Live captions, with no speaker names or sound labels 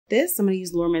this. I'm gonna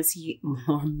use Laura Mercier.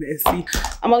 I'm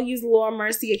gonna use Laura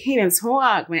Mercier. I can't even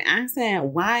talk. My accent.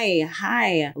 Why?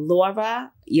 Hi,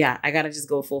 Laura. Yeah, I gotta just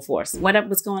go full force. What up?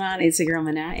 What's going on? It's your girl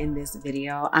Mena. In this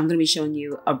video, I'm gonna be showing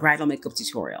you a bridal makeup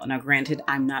tutorial. Now, granted,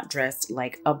 I'm not dressed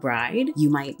like a bride. You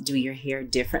might do your hair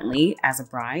differently as a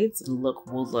bride. So the look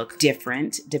will look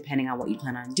different depending on what you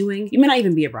plan on doing. You may not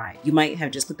even be a bride. You might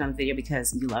have just clicked on the video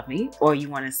because you love me or you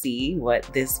want to see what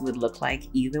this would look like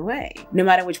either way. No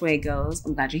matter which way it goes,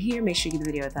 I'm glad you're here. Make sure you give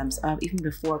the video a thumbs up even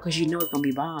before, because you know it's gonna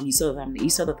be bomb. You saw the thumbnail. You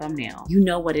saw the thumbnail. You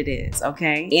know what it is,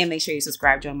 okay? And make sure you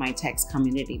subscribe to my text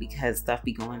community, because stuff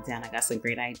be going down. I got some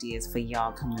great ideas for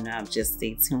y'all coming up. Just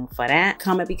stay tuned for that.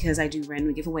 Comment, because I do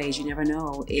random giveaways. You never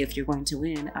know if you're going to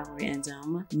win a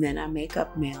random Mena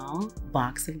makeup mail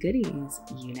box of goodies.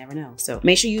 You never know. So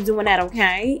make sure you're doing that,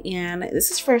 okay? And this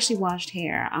is freshly washed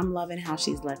hair. I'm loving how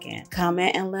she's looking.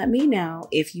 Comment and let me know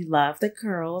if you love the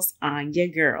curls on your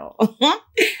girl.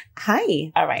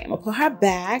 Hi. All right, I'm gonna put her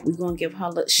back. We're gonna give her a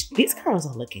look. These curls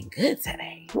are looking good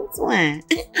today. What's one?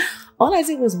 All I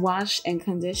did was wash and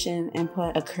condition and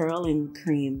put a curling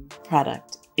cream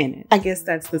product in it. I guess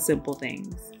that's the simple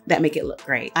things that make it look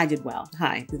great. I did well.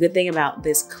 Hi. The good thing about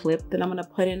this clip that I'm gonna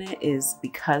put in it is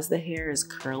because the hair is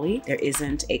curly, there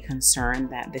isn't a concern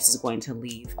that this is going to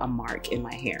leave a mark in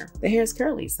my hair. The hair is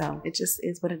curly, so it just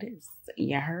is what it is.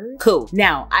 You heard? Cool.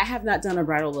 Now, I have not done a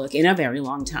bridal look in a very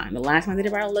long time. The last time I did a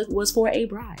bridal look was for a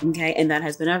bride, okay? And that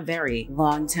has been a very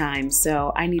long time.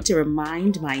 So I need to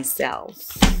remind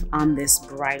myself on this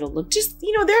bridal look, just,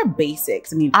 you know, there are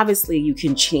basics. I mean, obviously you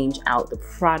can change out the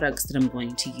products that I'm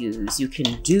going to use. You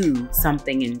can do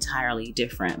something entirely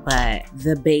different, but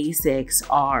the basics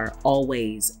are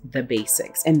always the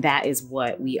basics. And that is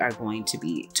what we are going to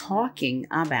be talking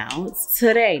about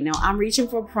today. Now, I'm reaching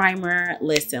for primer.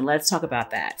 Listen, let's talk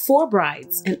about that. For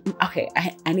brides, and okay,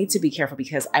 I need to be careful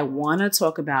because I want to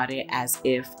talk about it as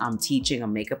if I'm teaching a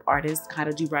makeup artist how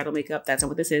to do bridal makeup. That's not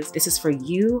what this is. This is for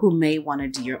you who may want to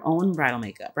do your own bridal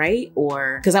makeup, right?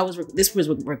 Or because this was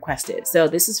requested. So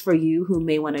this is for you who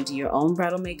may want to do your own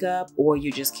bridal makeup, or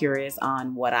you're just curious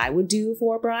on what I would do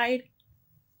for a bride.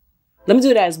 Let me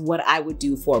do it as what I would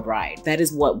do for a bride. That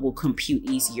is what will compute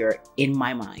easier in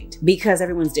my mind, because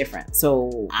everyone's different.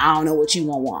 So I don't know what you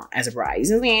want as a bride. You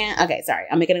see what I'm saying? Okay, sorry.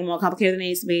 I'm making it more complicated than it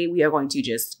needs to be. We are going to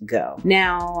just go.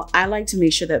 Now, I like to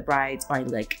make sure that brides are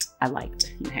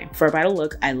okay. For a bridal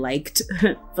look, I liked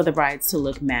for the brides to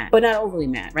look matte, but not overly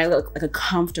matte, right? Look like a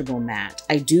comfortable matte.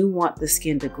 I do want the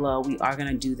skin to glow. We are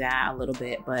gonna do that a little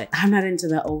bit, but I'm not into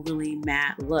the overly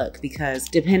matte look, because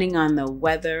depending on the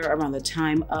weather around the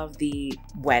time of the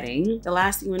wedding, the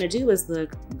last thing you want to do is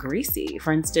look greasy.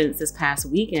 For instance, this past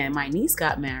weekend, my niece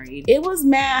got married. It was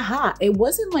mad hot. It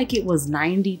wasn't like it was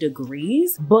 90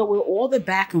 degrees, but with all the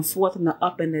back and forth and the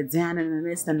up and the down and the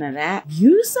this and the that,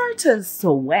 you start to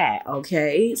sweat,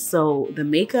 okay? So the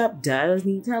makeup does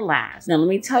need to last. Now, let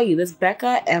me tell you, this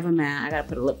Becca Evermatte, I gotta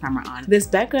put a lip primer on. This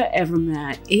Becca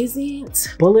Evermatte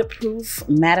isn't bulletproof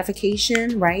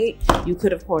mattification, right? You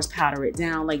could, of course, powder it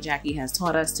down like Jackie has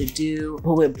taught us to do,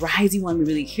 but with brides, you want to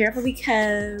be really careful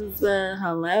because,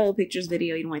 hello, pictures,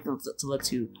 video, you don't want it to look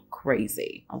too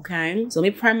crazy, okay? So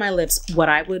let me prime my lips. What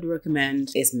I would recommend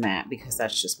is matte, because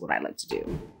that's just what I like to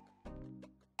do.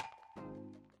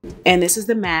 And this is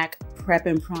the MAC Prep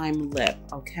and Prime Lip,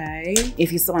 okay?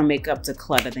 If you saw my makeup to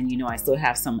clutter, then you know I still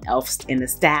have some elves in the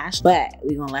stash, but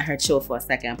we're gonna let her chill for a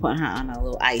second. I'm putting her on a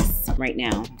little ice right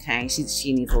now, okay?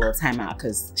 She needs a little timeout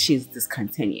because she's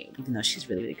discontinued, even though she's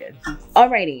really, really good.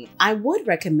 Alrighty, I would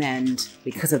recommend,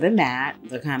 because of the matte,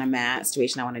 the kind of matte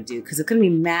situation I wanna do, because it's gonna be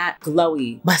matte,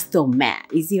 glowy, but still matte.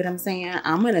 You see what I'm saying?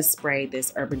 I'm gonna spray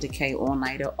this Urban Decay All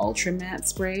Nighter Ultra Matte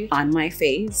Spray on my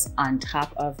face on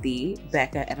top of the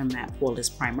Becca Evermatte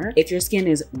Poreless Primer. If your skin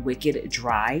is wicked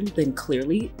dry, then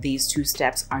clearly these two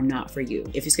steps are not for you.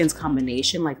 If your skin's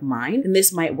combination like mine, then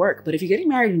this might work. But if you're getting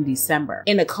married in December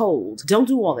in the cold, don't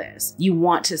do all this. You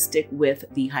want to stick with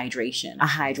the hydration, a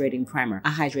hydrating primer, a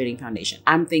hydrating foundation.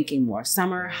 I'm thinking more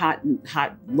summer, hot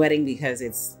wedding, because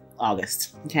it's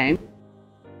August, okay?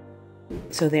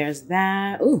 So there's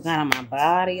that. Ooh, got on my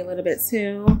body a little bit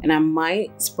too. And I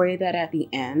might spray that at the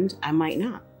end. I might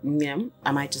not. Yeah,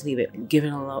 I might just leave it, give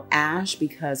it a little ash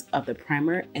because of the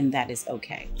primer, and that is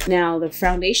okay. Now, the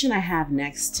foundation I have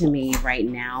next to me right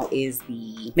now is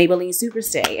the Maybelline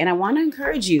Superstay. And I want to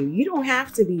encourage you, you don't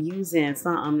have to be using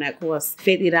something that costs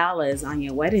 $50 on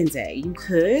your wedding day. You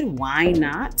could, why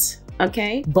not?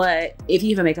 okay? But if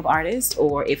you're a makeup artist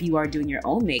or if you are doing your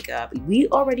own makeup, we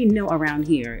already know around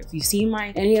here, if you've seen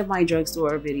any of my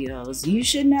drugstore videos, you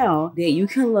should know that you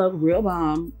can look real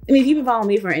bomb. I mean, if you've been following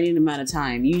me for any amount of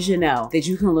time, you should know that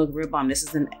you can look real bomb. This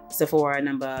is an Sephora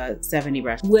number 70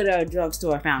 brush with a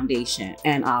drugstore foundation.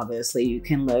 And obviously you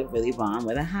can look really bomb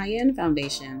with a high-end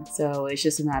foundation. So it's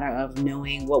just a matter of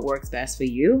knowing what works best for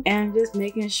you and just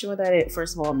making sure that it,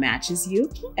 first of all, matches you.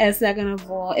 And second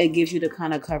of all, it gives you the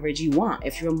kind of coverage you want.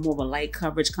 If you're more of a light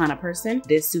coverage kind of person,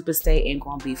 this Super Stay ain't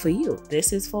gonna be for you.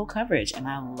 This is full coverage and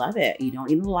I love it. You don't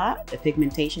need a lot. The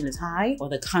pigmentation is high, or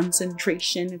the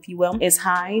concentration, if you will, is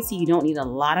high. So you don't need a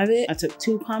lot of it. I took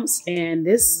 2 pumps and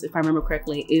this, if I remember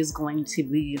correctly, is going to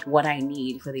be what I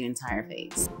need for the entire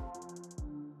face.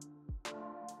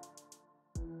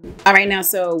 All right, now,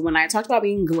 so when I talked about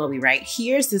being glowy, right,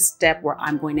 here's the step where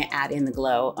I'm going to add in the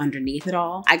glow underneath it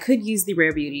all. I could use the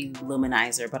Rare Beauty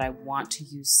Luminizer, but I want to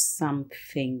use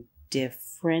something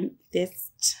different this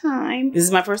time. This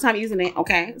is my first time using it,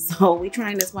 okay? So we're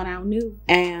trying this one out new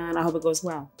and I hope it goes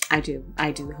well. I do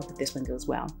hope that this one goes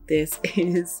well. This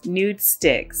is Nude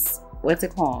Sticks. What's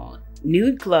it called?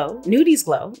 Nudies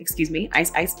Glow, excuse me.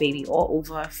 Ice Baby all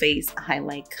over face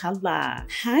highlight color.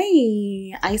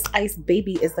 Hi, Ice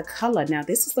Baby is the color. Now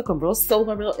this is looking real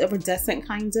silver, real iridescent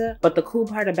kinda, but the cool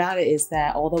part about it is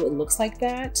that although it looks like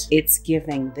that, it's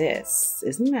giving this.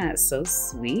 Isn't that so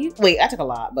sweet? Wait, I took a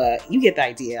lot, but you get the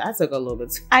idea. I took a little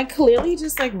bit. I clearly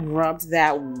just like rubbed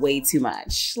that way too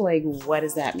much. Like, what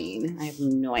does that mean? I have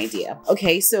no idea.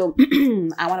 Okay, so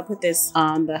I wanna put this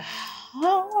on the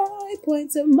high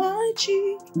points of my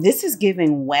cheek. This is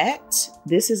giving wet.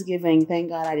 This is giving, thank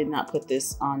God I did not put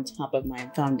this on top of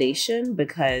my foundation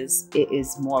because it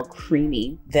is more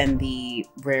creamy than the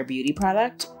Rare Beauty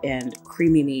product, and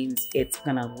creamy means it's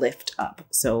gonna lift up.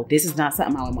 So this is not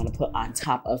something I would want to put on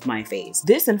top of my face.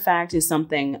 This in fact is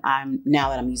something now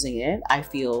that I'm using it, I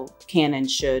feel can and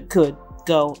could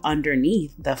go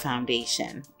underneath the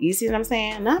foundation. You see what I'm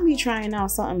saying? Not me trying out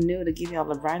something new to give y'all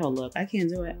the bridal look. I can't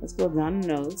do it. Let's go down the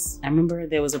nose. I remember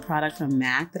there was a product from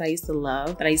MAC that I used to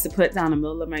love that I used to put down the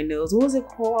middle of my nose. What was it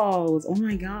called? Oh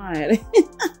my God.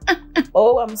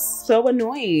 Oh, I'm so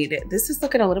annoyed. This is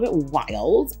looking a little bit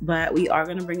wild, but we are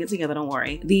gonna bring it together, don't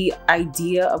worry. The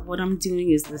idea of what I'm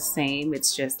doing is the same.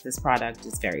 It's just this product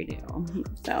is very new.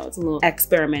 So it's a little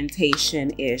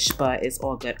experimentation-ish, but it's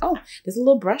all good. Oh, there's a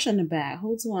little brush on the back.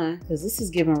 Hold on, because this is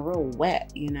giving real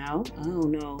wet, you know? I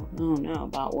don't know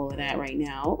about all of that right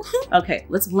now. Okay,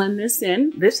 let's blend this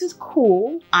in. This is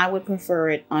cool. I would prefer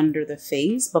it under the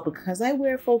face, but because I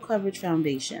wear full coverage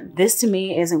foundation, this to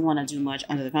me isn't gonna do much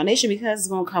under the foundation because it's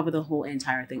gonna cover the whole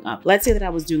entire thing up. Let's say that I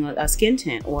was doing a skin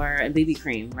tint or a BB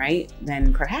cream, right?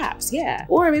 Then perhaps, yeah.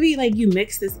 Or maybe like you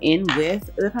mix this in with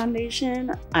the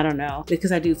foundation. I don't know,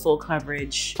 because I do full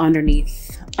coverage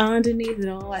underneath it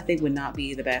all, I think would not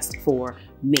be the best for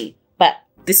me. But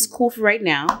this is cool for right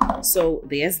now. So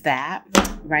there's that,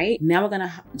 right? Now we're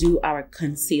gonna do our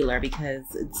concealer because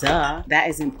duh, that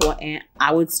is important.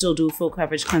 I would still do full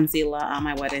coverage concealer on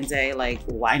my wedding day. Like,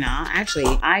 why not?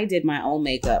 Actually, I did my own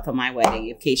makeup for my wedding,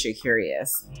 in case you're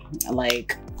curious.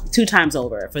 Like 2 times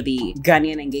over for the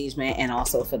Ghanaian engagement and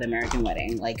also for the American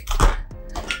wedding. Like,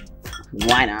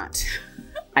 why not?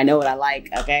 I know what I like,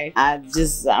 okay? I'm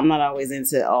not always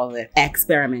into all the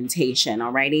experimentation,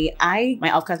 alrighty? My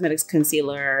e.l.f. Cosmetics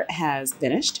concealer has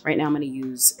finished. Right now I'm gonna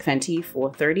use Fenty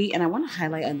 430, and I wanna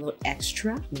highlight a little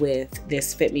extra with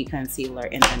this Fit Me concealer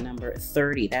in the number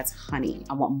 30. That's honey.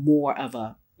 I want more of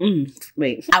a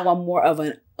I want more of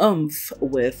an oomph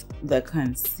with the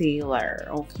concealer,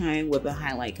 okay? With the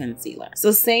highlight concealer.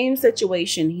 So same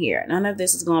situation here. None of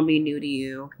this is gonna be new to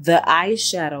you. The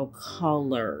eyeshadow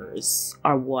colors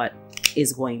are what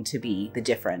is going to be the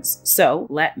difference. So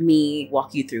let me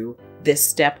walk you through this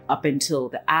step up until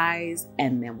the eyes,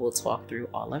 and then we'll talk through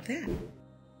all of that.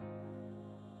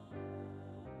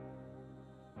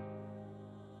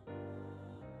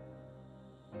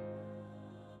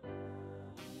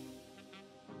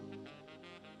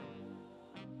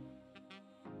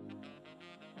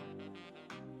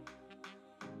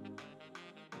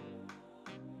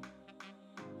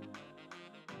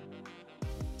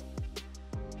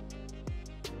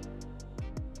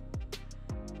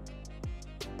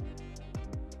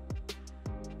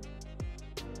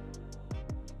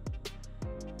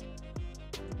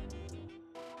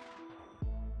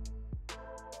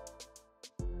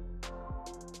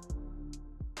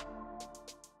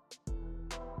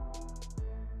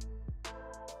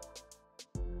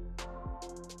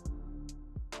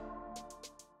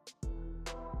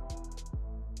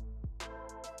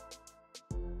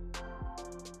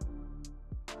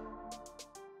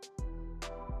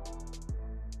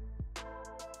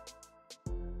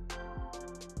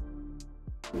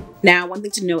 Now, one thing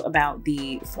to note about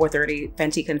the 430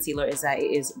 Fenty concealer is that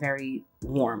it is very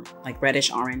warm, like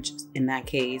reddish orange. In that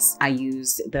case, I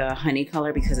used the honey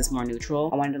color because it's more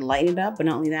neutral. I wanted to lighten it up, but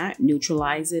not only that,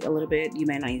 neutralize it a little bit. You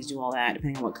may not need to do all that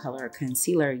depending on what color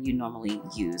concealer you normally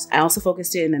use. I also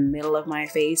focused it in the middle of my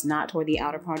face, not toward the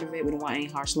outer part of it. We don't want any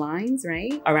harsh lines,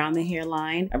 right? Around the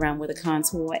hairline, around where the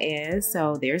contour is.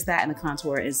 So there's that, and the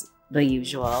contour is the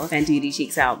usual Fenty Beauty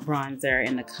Cheeks Out bronzer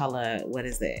in the color, what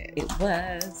is it? It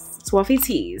was Swaffy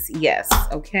Tease, yes,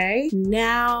 okay.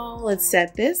 Now let's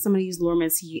set this. I'm gonna use Laura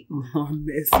Mercier.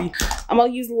 I'm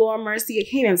gonna use Laura Mercier. I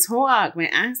can't even talk, my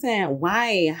accent.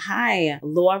 Why? Hi,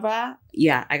 Laura.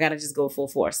 Yeah, I gotta just go full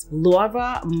force.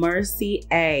 Laura Mercier.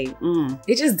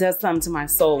 It just does something to my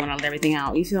soul when I let everything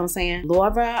out. You feel what I'm saying?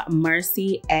 Laura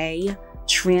Mercier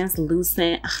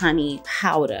translucent honey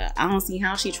powder. I don't see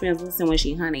how she translucent when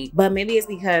she honey, but maybe it's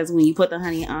because when you put the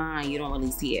honey on, you don't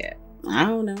really see it. I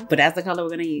don't know, but that's the color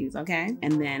we're gonna use, okay?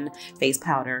 And then face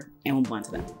powder, and we'll move on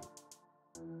to that.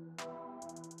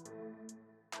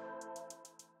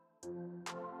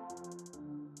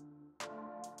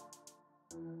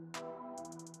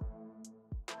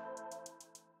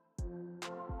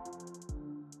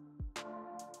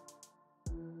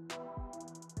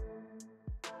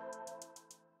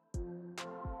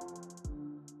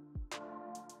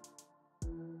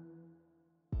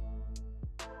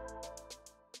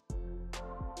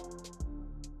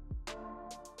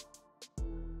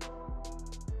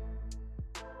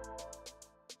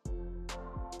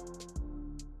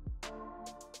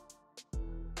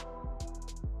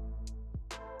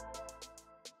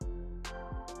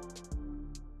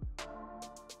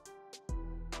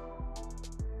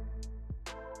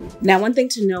 Now, one thing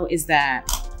to note is that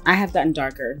I have gotten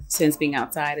darker since being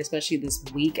outside, especially this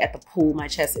week at the pool. My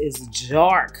chest is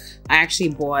dark. I actually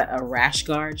bought a rash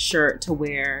guard shirt to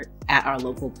wear at our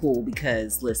local pool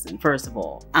because, listen, first of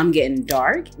all, I'm getting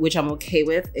dark, which I'm okay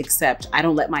with, except I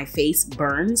don't let my face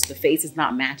burn. So the face is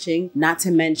not matching. Not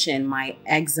to mention my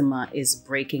eczema is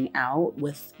breaking out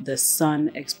with the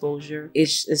sun exposure.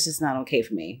 It's just not okay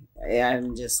for me.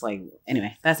 I'm just like,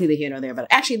 anyway, that's neither here nor there, but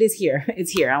actually it is here.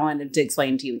 It's here. I wanted to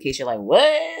explain to you in case you're like,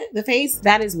 what? The face?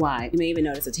 That is why. You may even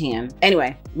notice a tan.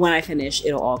 Anyway, when I finish,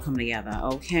 it'll all come together,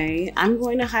 okay? I'm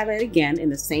going to highlight again in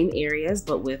the same areas,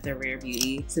 but with the Rare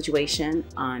Beauty situation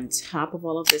on top of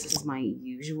all of this. This is my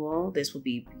usual. This will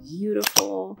be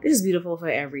beautiful. This is beautiful for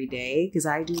every day because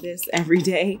I do this every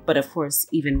day, but of course,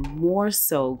 even more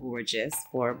so gorgeous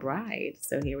for a bride.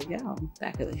 So here we go.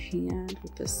 Back of the hand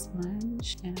with the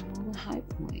sponge and all the high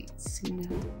points, you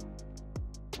know.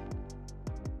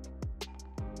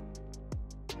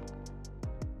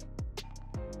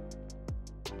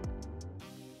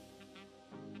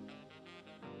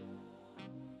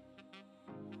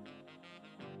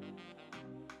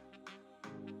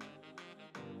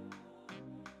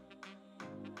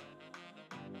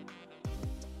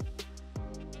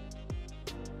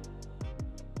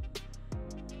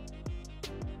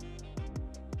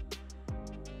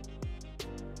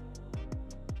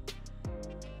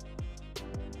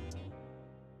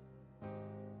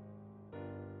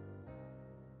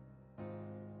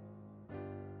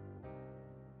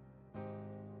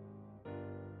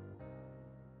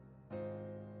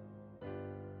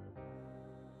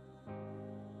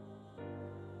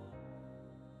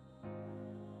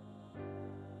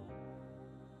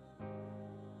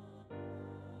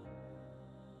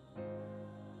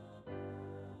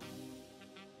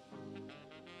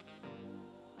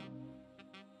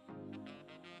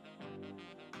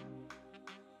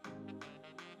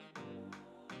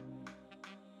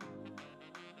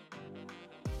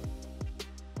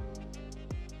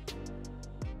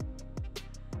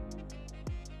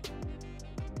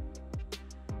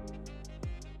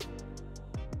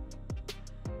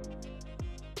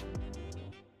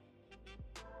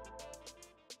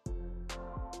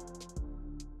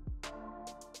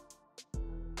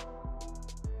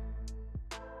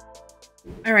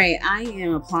 All right, I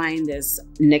am applying this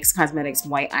NYX Cosmetics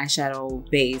white eyeshadow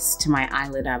base to my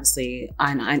eyelid, obviously.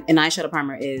 An eyeshadow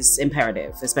primer is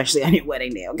imperative, especially on your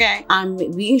wedding day, okay? I'm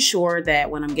being sure that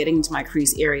when I'm getting into my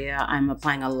crease area, I'm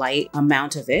applying a light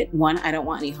amount of it. One, I don't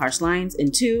want any harsh lines.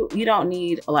 And two, you don't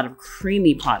need a lot of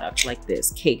creamy product like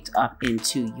this caked up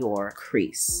into your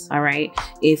crease, all right?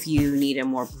 If you need a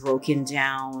more broken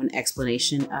down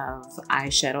explanation of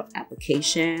eyeshadow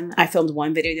application, I filmed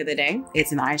one video the other day.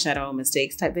 It's an eyeshadow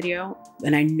mistakes type video,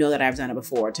 and I know that I've done it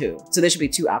before too. So there should be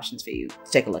two options for you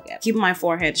to take a look at. Keeping my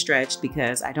forehead stretched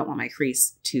because I don't want my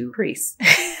crease to crease.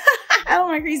 I don't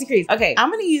want a creasy crease. Okay,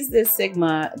 I'm gonna use this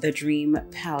Sigma The Dream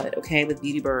palette, okay, with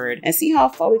Beauty Bird, and see how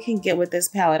far we can get with this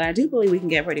palette. I do believe we can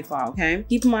get pretty far, okay?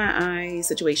 Keep my eye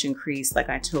situation creased like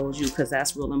I told you, because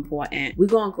that's real important. We're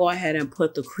gonna go ahead and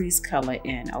put the crease color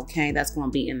in, okay? That's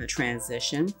gonna be in the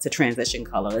transition. It's a transition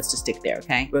color. Let's just stick there,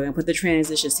 okay? We're gonna put the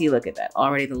transition. See, look at that.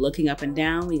 Already the looking up and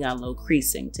down, we got a little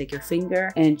creasing. Take your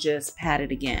finger and just pat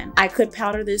it again. I could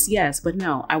powder this, yes, but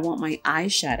no, I want my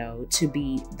eyeshadow to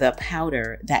be the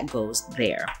powder that goes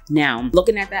there. Now,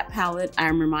 looking at that palette,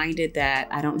 I'm reminded that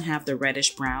I don't have the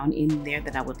reddish brown in there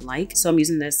that I would like. So I'm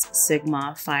using this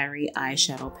Sigma Fiery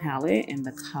eyeshadow palette in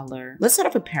the color. Let's start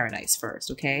off with Paradise first,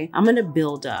 okay? I'm gonna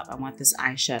build up. I want this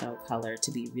eyeshadow color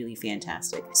to be really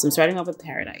fantastic. So I'm starting off with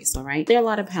Paradise, all right? There are a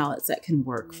lot of palettes that can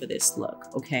work for this look,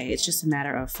 okay? It's just a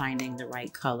matter of finding the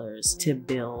right colors to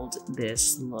build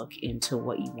this look into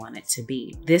what you want it to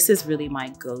be. This is really my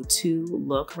go-to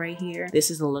look right here.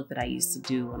 This is a look that I used to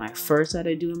do when I first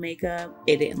started doing makeup.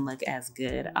 It didn't look as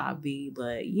good, obvi,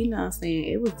 but you know what I'm saying?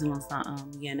 It was doing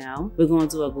something, you know? We're gonna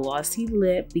do a glossy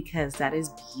lip because that is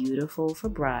beautiful for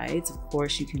brides. Of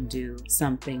course, you can do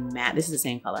something matte. This is the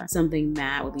same color. Something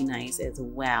matte would be nice as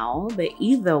well, but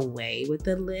either way with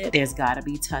the lip, there's gotta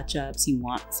be touch-ups. You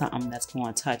want something that's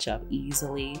gonna touch up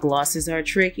easily. Glosses are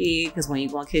tricky because when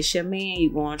you're gonna kiss your man,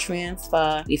 you're gonna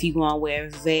transfer. If you're gonna wear a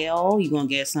veil, you're gonna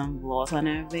get some gloss on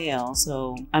that veil.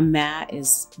 So a matte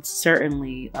is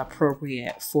certainly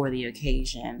appropriate for the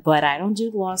occasion, but I don't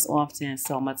do gloss often,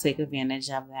 so I'm gonna take advantage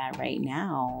of that right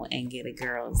now and get a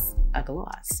girls a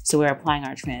gloss. So we're applying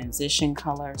our transition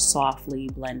color, softly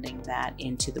blending that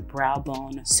into the brow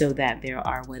bone so that there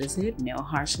are, what is it? No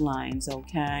harsh lines,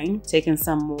 okay? Taking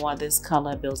some more of this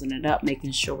color, building it up,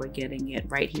 making sure we're getting it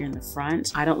right here in the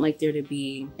front. I don't like there to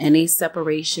be any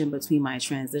separation between my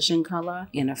transition color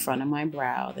and the front of my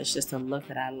brow. That's just a look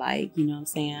that I like, you know what I'm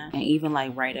saying? And even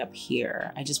like right up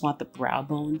here, I just want the brow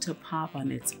bone to pop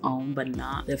on its own, but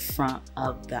not the front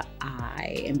of the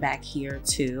eye. And back here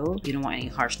too, you don't want any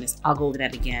harshness. I'll go over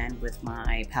that again with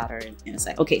my powder in a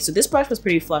sec. Okay, so this brush was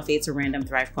pretty fluffy. It's a random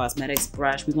Thrive Cosmetics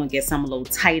brush. We're gonna get some a little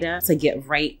tighter to get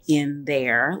right in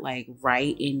there, like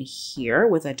right in here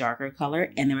with a darker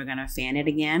color. And then we're gonna fan it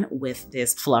again with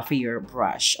this fluffier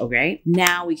brush, okay?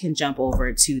 Now we can jump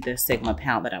over to the Sigma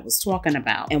palette that I was talking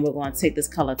about. And we're gonna take this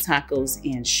color Tacos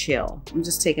and Chill. I'm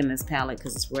just taking this palette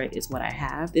because it's what I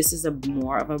have. This is a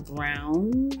more of a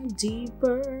brown,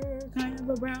 deeper kind of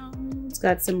a brown. It's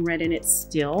got some red in it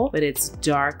still, but it's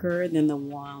darker than the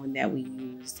one that we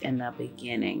used in the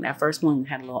beginning. That first one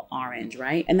had a little orange,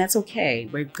 right? And that's okay.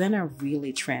 We're gonna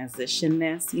really transition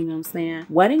this, you know what I'm saying?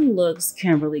 Wedding looks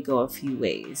can really go a few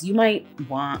ways. You might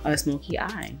want a smoky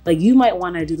eye. Like you might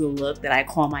want to do the look that I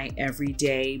call my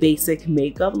everyday basic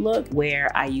makeup look, where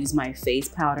I use my face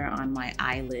powder on my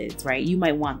eyelids, right? You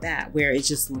might want that where it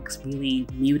just looks really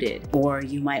muted. Or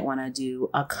you might want to do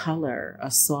a color, a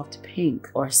soft pink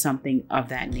or something of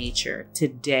that nature.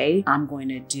 Today, I'm going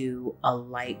to do a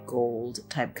light gold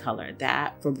type color.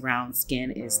 That for brown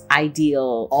skin is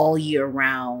ideal all year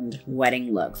round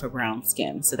wedding look for brown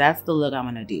skin. So that's the look I'm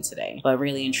going to do today. But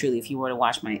really and truly, if you were to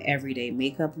watch my everyday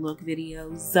makeup look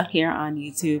videos here on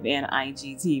YouTube and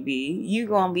IGTV, you're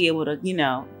going to be able to, you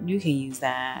know, you can use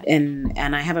that. And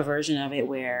I have a version of it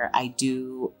where I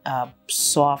do a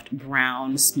soft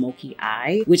brown smoky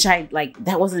eye, which I like,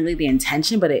 that wasn't really the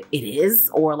intention, but it is,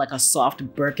 or like a soft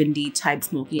burgundy type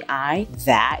smoky eye.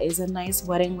 That is a nice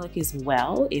wedding look as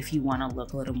well, if you want to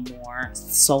look a little more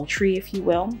sultry, if you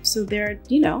will. So there,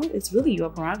 you know, it's really your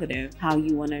prerogative how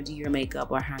you want to do your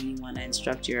makeup or how you want to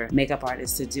instruct your makeup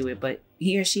artist to do it. But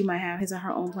he or she might have his or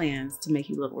her own plans to make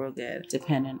you look real good,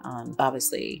 depending on,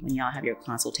 obviously, when y'all have your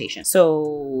consultation.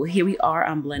 So here we are,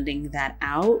 I'm blending that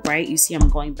out, right? You see I'm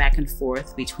going back and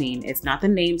forth between, it's not the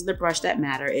names of the brush that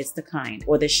matter, it's the kind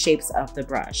or the shapes of the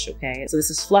brush, okay? So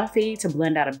this is fluffy to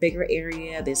blend out a bigger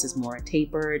area. This is more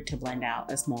tapered to blend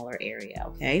out a smaller area,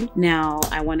 okay? Now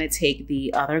I wanna take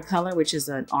the other color, which is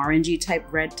an orangey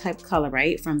type, red type color,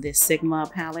 right? From this Sigma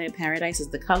palette, Paradise is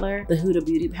the color. The Huda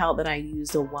Beauty palette that I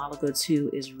used a while ago too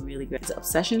is really good. It's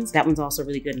Obsessions. That one's also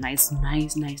really good. Nice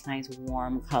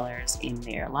warm colors in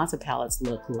there. Lots of palettes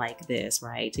look like this,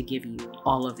 right? To give you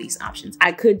all of these options.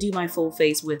 I could do my full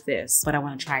face with this, but I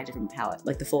want to try a different palette,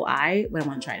 like the full eye, but I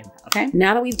want to try a different palette, okay?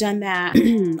 Now that we've done that,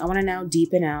 I want to now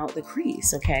deepen out the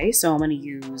crease, okay? So I'm going to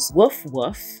use Woof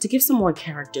Woof to give some more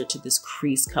character to this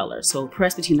crease color. So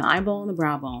press between the eyeball and the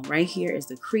brow bone. Right here is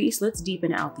the crease. Let's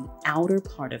deepen out the outer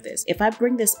part of this. If I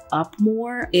bring this up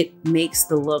more, it makes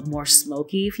the look more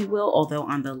smoky, if you will, although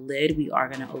on the lid we are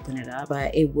going to open it up,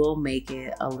 but it will make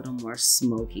it a little more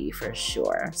smoky for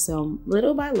sure. So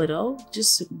little by little,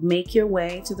 just make your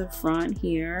way to the front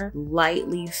here,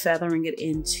 lightly feathering it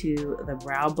into the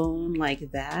brow bone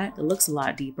like that. It looks a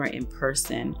lot deeper in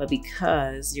person, but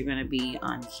because you're going to be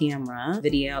on camera,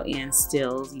 video and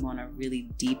stills, you want to really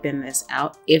deepen this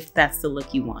out if that's the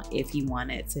look you want. If you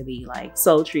want it to be like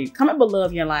sultry, comment below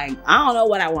if you're like, I don't know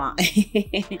what I want.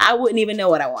 I wouldn't even know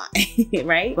what I want,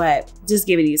 right? But just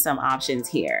giving you some options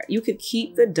here. You could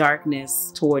keep the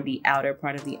darkness toward the outer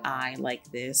part of the eye like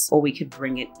this, or we could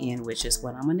bring it in, which is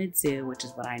what I'm gonna do, which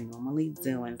is what I normally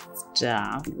do and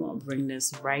stuff. I'm gonna bring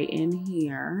this right in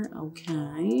here,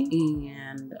 okay?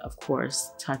 And of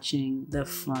course, touching the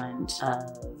front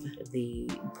of the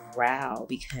brow,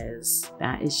 because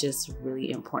that is just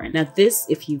really important. Now this,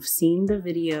 if you've seen the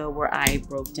video where I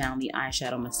broke down the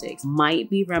eyeshadow mistakes, might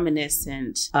be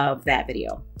reminiscent of that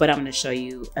video, but I'm going to show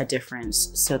you a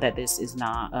difference so that this is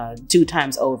not a 2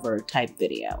 times over type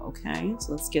video. Okay,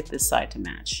 so let's get this side to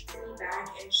match.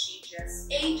 And she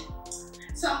just ate.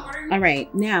 So I'm ordering. All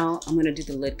right, now I'm going to do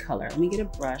the lid color. Let me get a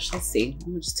brush. Let's see.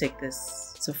 I'm going to just take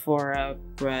this Sephora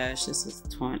brush. This is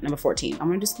number 14. I'm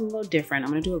gonna do something a little different.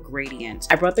 I'm gonna do a gradient.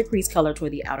 I brought the crease color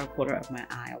toward the outer quarter of my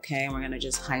eye, okay? And we're gonna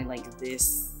just highlight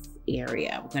this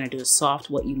area. We're gonna do a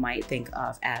soft, what you might think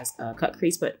of as a cut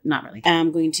crease, but not really.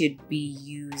 I'm going to be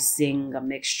using a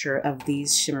mixture of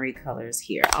these shimmery colors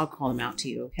here. I'll call them out to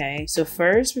you, okay? So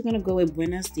first, we're gonna go with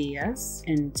Buenos Dias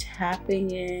and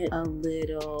tapping it a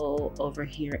little over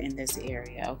here in this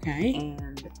area, okay?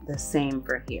 And the same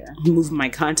for here. I'm moving my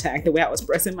contact the way I was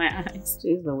pressing my eyes.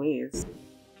 Jeez Louise.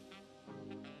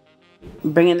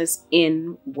 Bringing this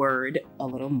inward a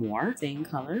little more. Same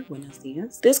color, Buenos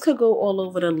Dias. This could go all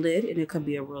over the lid and it could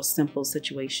be a real simple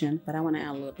situation, but I want to add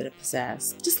a little bit of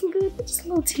pizzazz. Just a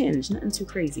little tinge, nothing too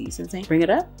crazy. You see what I'm saying? Bring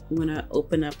it up. I'm gonna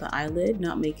open up the eyelid,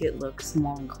 not make it look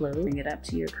small and closed. Bring it up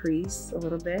to your crease a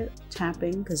little bit,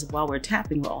 tapping, because while we're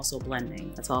tapping, we're also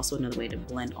blending. That's also another way to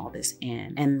blend all this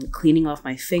in. And cleaning off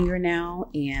my finger now,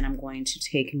 and I'm going to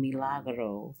take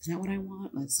Milagro. Is that what I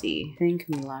want? Let's see. I think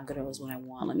Milagro is what I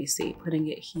want. Let me see. Putting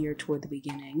it here toward the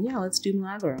beginning. Yeah, let's do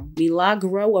Milagro.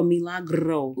 Milagro or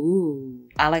Milagro? Ooh,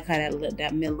 I like how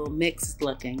that little mix is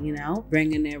looking, you know?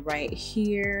 Bringing it right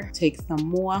here. Take some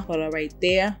more, put it right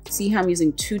there. See how I'm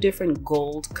using 2 different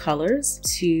gold colors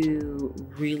to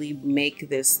really make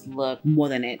this look more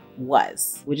than it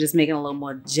was. We're just making it a little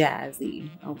more jazzy,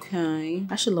 okay?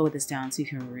 I should lower this down so you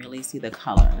can really see the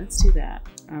color. Let's do that,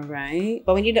 all right?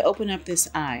 But we need to open up this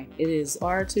eye. It is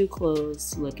far too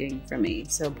close looking for me.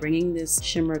 So bringing this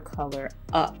shimmer color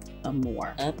up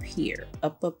more, up here,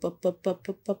 up.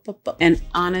 And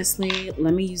honestly,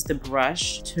 let me use the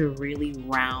brush to really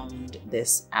round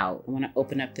this out. I want to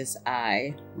open up this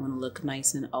eye. I want to look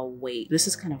nice and awake. This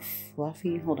is kind of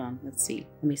fluffy. Hold on, let's see.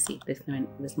 Let me see. This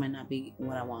might not be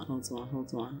what I want.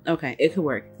 Hold on. Okay, it could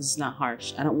work. This is not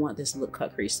harsh. I don't want this to look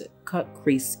cut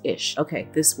crease-ish. Okay,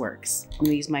 this works. I'm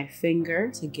gonna use my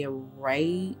finger to get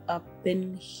right up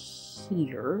in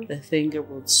here. The finger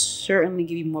will certainly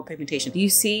give you more pigmentation. Do you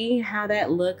see how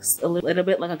that looks a little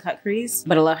bit like a cut crease?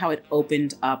 But I love how it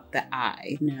opened up the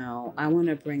eye. Now I want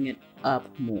to bring it up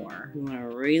more. You want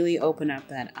to really open up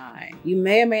that eye. You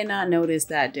may or may not notice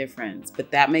that difference, but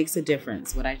that makes a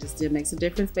difference. What I just did makes a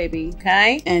difference, baby.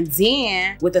 Okay? And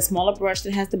then with a smaller brush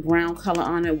that has the brown color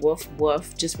on it,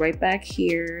 woof, just right back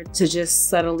here to just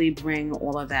subtly bring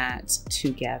all of that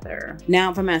together.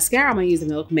 Now for mascara, I'm gonna use the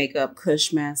Milk Makeup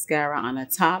Kush Mascara on the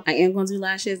top. I am gonna do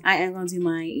lashes. I am gonna do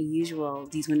my usual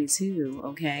D22,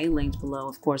 okay? Linked below.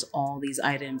 Of course, all these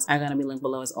items are gonna be linked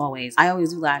below as always. I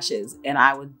always do lashes, and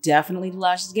I would definitely do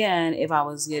lashes again if I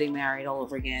was getting married all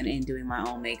over again and doing my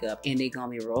own makeup, and they're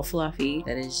gonna be real fluffy.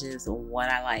 That is just what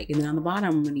I like. And then on the bottom,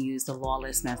 I'm gonna use the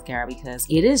Lawless Mascara because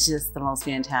it is just the most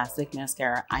fantastic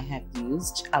mascara I have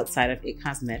used outside of It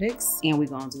Cosmetics, and we're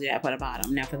gonna do that for the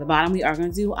bottom. Now for the bottom, we are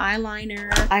gonna do eyeliner.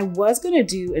 I was gonna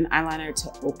do an eyeliner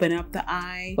to open up the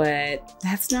eye, but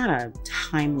that's not a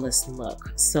timeless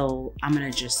look. So I'm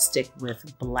gonna just stick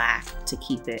with black to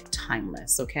keep it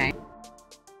timeless, okay?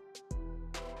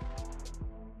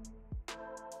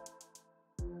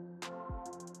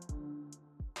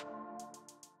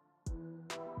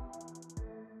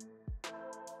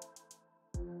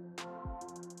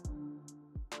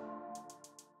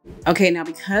 Okay, now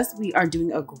because we are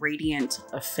doing a gradient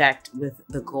effect with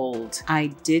the gold, I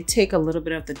did take a little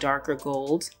bit of the darker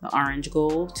gold, the orange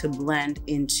gold, to blend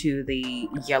into the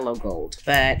yellow gold.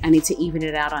 But I need to even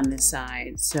it out on this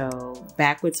side. So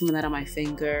back with some of that on my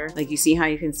finger. Like you see how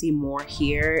you can see more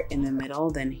here in the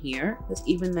middle than here? Let's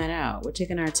even that out. We're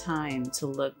taking our time to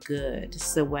look good.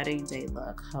 This is a wedding day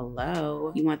look.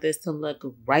 Hello. You want this to look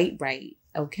right.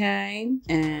 Okay,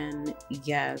 and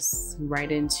yes, right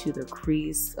into the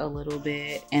crease a little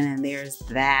bit, and then there's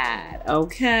that.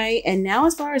 Okay, and now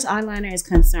as far as eyeliner is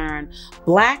concerned,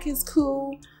 black is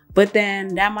cool, but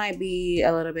then that might be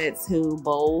a little bit too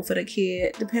bold for the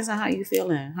kid. Depends on how you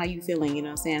feeling, you know what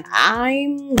I'm saying?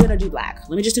 I'm gonna do black.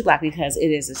 Let me just do black because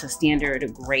it's a standard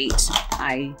great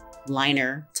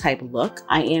eyeliner type look.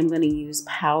 I am going to use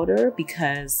powder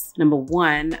because number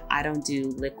one, I don't do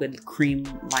liquid cream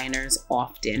liners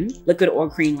often, liquid or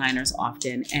cream liners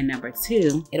often. And number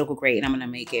two, it'll go great. And I'm going to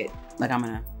make it like I'm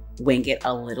going to wing it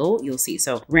a little, you'll see.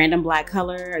 So random black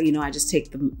color, you know, I just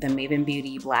take the Maven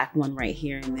Beauty black one right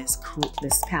here in this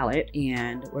palette,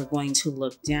 and we're going to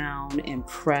look down and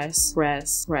press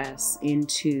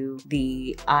into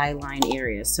the eyeline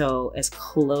area. So as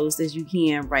close as you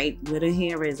can, right where the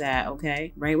hair is at,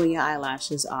 okay? Right where your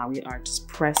eyelashes are, we are just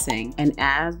pressing. And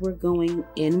as we're going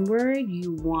inward,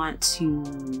 you want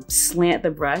to slant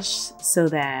the brush so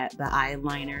that the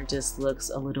eyeliner just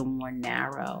looks a little more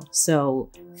narrow.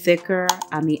 So thicker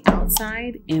on the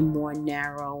outside and more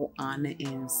narrow on the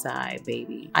inside,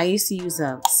 baby. I used to use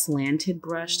a slanted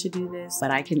brush to do this, but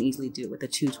I can easily do it with a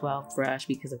 212 brush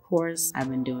because of course I've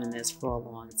been doing this for a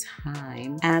long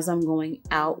time. As I'm going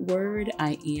outward,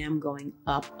 I am going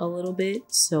up a little bit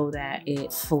so that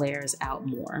it flares out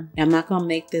more. I'm not gonna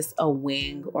make this a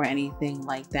wing or anything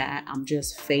like that. I'm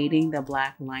just fading the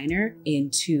black liner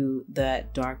into the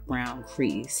dark brown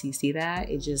crease. You see that?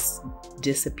 It just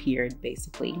disappeared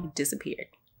basically. Disappeared.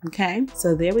 Okay,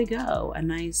 so there we go. A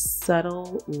nice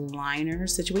subtle liner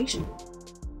situation.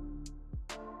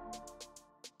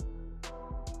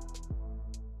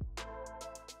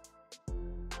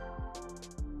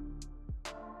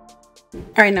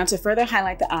 All right, now to further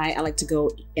highlight the eye, I like to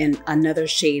go in another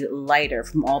shade lighter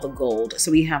from all the gold. So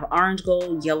we have orange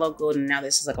gold, yellow gold, and now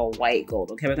this is like a white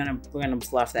gold. Okay, we're gonna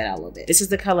fluff that out a little bit. This is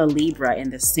the color Libra in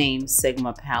the same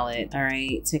Sigma palette. All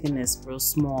right, taking this real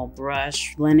small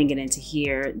brush, blending it into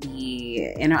here.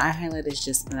 The inner eye highlight is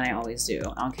just that I always do.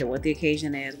 I don't care what the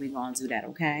occasion is, we're gonna do that,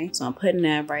 okay? So I'm putting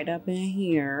that right up in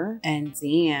here, and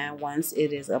then once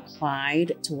it is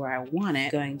applied to where I want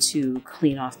it, I'm going to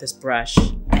clean off this brush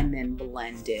and then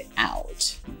blend it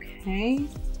out, okay?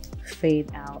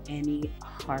 Fade out any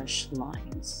harsh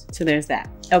lines. So there's that.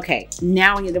 Okay,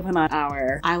 now we need to put on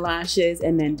our eyelashes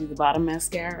and then do the bottom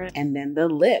mascara and then the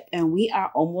lip. And we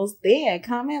are almost there.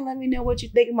 Comment, let me know what you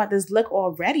think about this look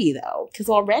already though. Because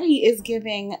already it's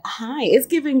giving high. It's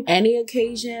giving any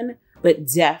occasion, but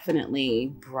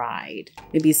definitely bride.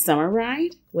 Maybe summer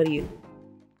bride? What do you think?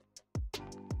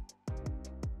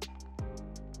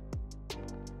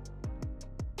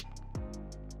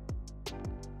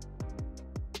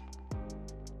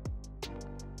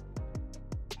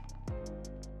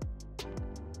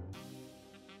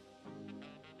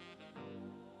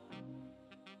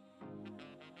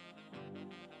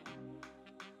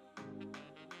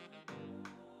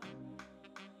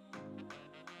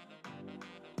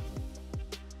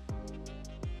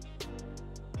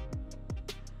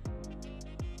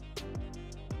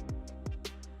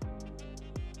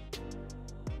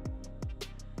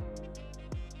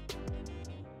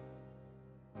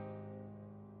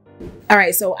 All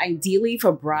right, so ideally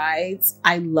for brides,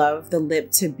 I love the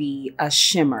lip to be a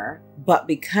shimmer, but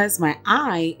because my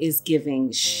eye is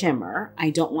giving shimmer, I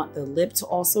don't want the lip to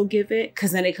also give it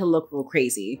because then it could look real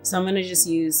crazy. So I'm gonna just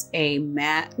use a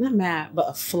matte, not matte, but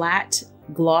a flat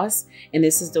gloss, and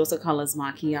this is Dose of Colors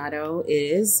Macchiato. It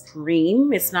is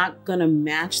cream. It's not gonna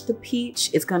match the peach.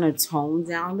 It's gonna tone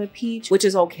down the peach, which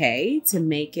is okay to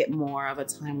make it more of a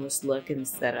timeless look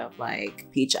instead of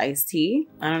like peach iced tea.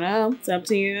 I don't know. It's up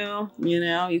to you. You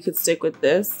know, you could stick with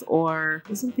this or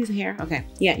this is a piece of hair. Okay,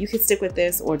 yeah, you could stick with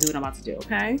this or do what I'm about to do.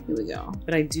 Okay, here we go.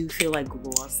 But I do feel like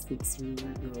gloss looks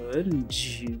really good and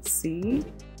juicy.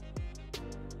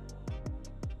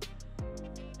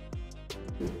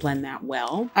 blend that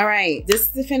well. All right, this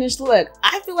is the finished look.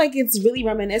 I feel like it's really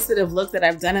reminiscent of looks that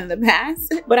I've done in the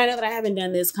past, but I know that I haven't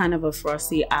done this kind of a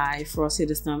frosty eye, Frosty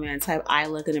the Snowman type eye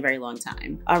look in a very long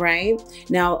time. All right,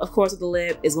 now of course with the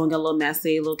lip, it's gonna get a little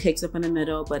messy, a little cakes up in the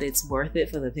middle, but it's worth it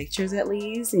for the pictures at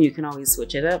least, and you can always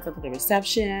switch it up for the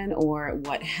reception or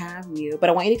what have you. But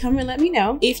I want you to come and let me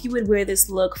know if you would wear this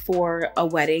look for a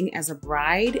wedding as a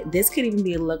bride. This could even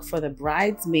be a look for the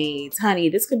bridesmaids. Honey,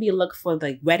 this could be a look for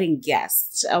the wedding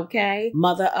guests, okay?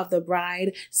 Mother of the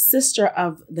bride, sister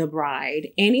of the bride,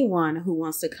 anyone who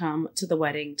wants to come to the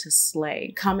wedding to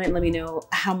slay. Comment, let me know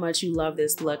how much you love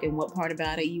this look and what part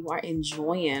about it you are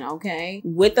enjoying, okay?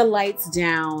 With the lights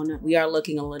down, we are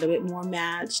looking a little bit more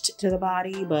matched to the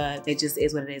body, but it just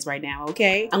is what it is right now,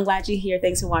 okay? I'm glad you're here.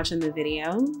 Thanks for watching the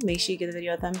video. Make sure you give the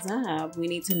video a thumbs up. We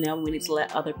need to know, we need to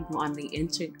let other people on the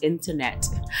internet,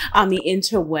 on the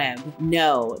interweb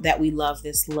know that we love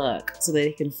this look so that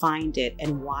they can find it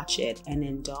and watch it and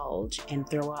indulge and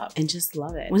throw up and just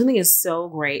love it. When something is so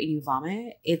great and you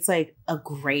vomit, it's like a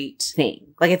great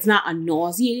thing. Like, it's not a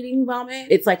nauseating vomit.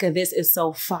 It's like a, this is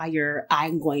so fire,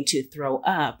 I'm going to throw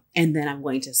up and then I'm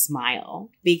going to smile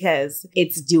because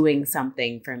it's doing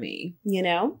something for me, you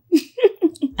know?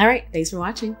 All right, thanks for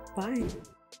watching. Bye.